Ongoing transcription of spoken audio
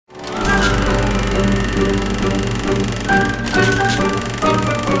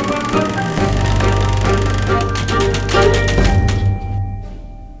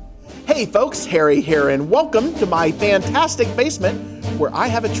Hey folks, Harry here, and welcome to my fantastic basement where I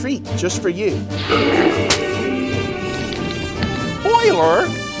have a treat just for you. Boiler,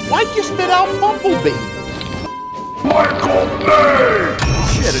 why'd you spit out Bumblebee? Michael Bay!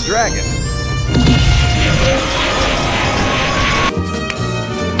 Shit, a dragon.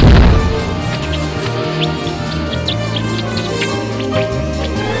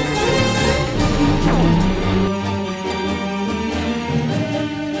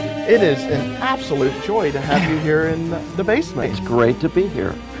 It is an absolute joy to have you here in the basement. It's great to be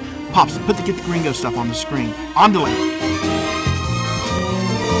here. Pops, get the gringo stuff on the screen. On delay.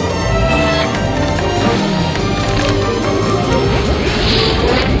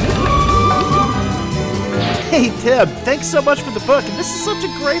 Hey, Tim, thanks so much for the book, and this is such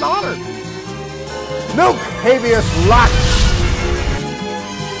a great honor. Milk habeas lot!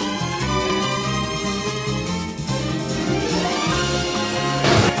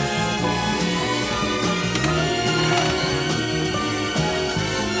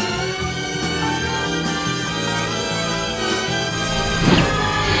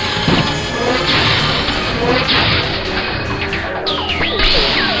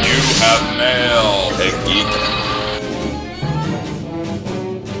 Have mail, a geek.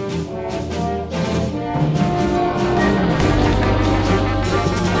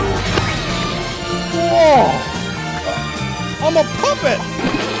 Whoa! I'm a puppet!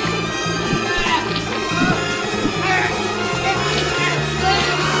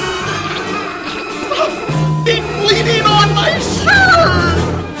 It's bleeding on my shirt!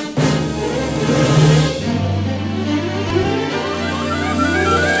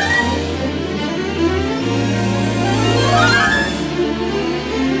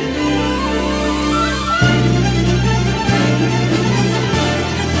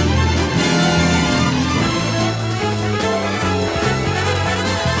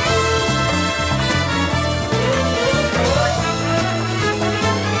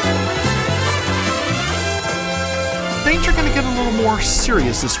 Things are going to get a little more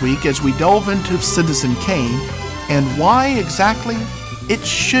serious this week as we delve into Citizen Kane and why exactly it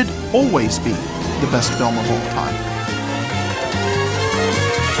should always be the best film of all time.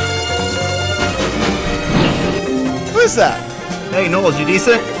 Who is that? Hey, Knowles, you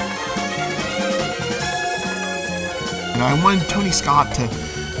decent? I wanted Tony Scott to,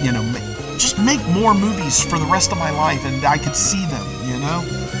 just make more movies for the rest of my life and I could see them,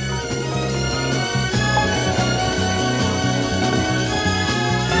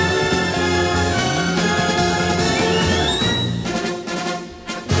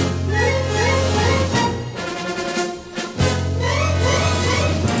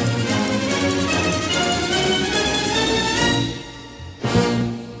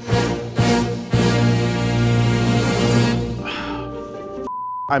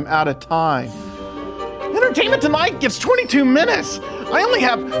 I'm out of time. Entertainment Tonight gets 22 minutes. I only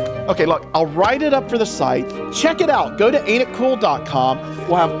have, okay, look, I'll write it up for the site. Check it out. Go to aintitcool.com.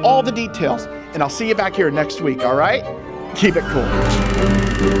 We'll have all the details. And I'll see you back here next week, all right? Keep it cool.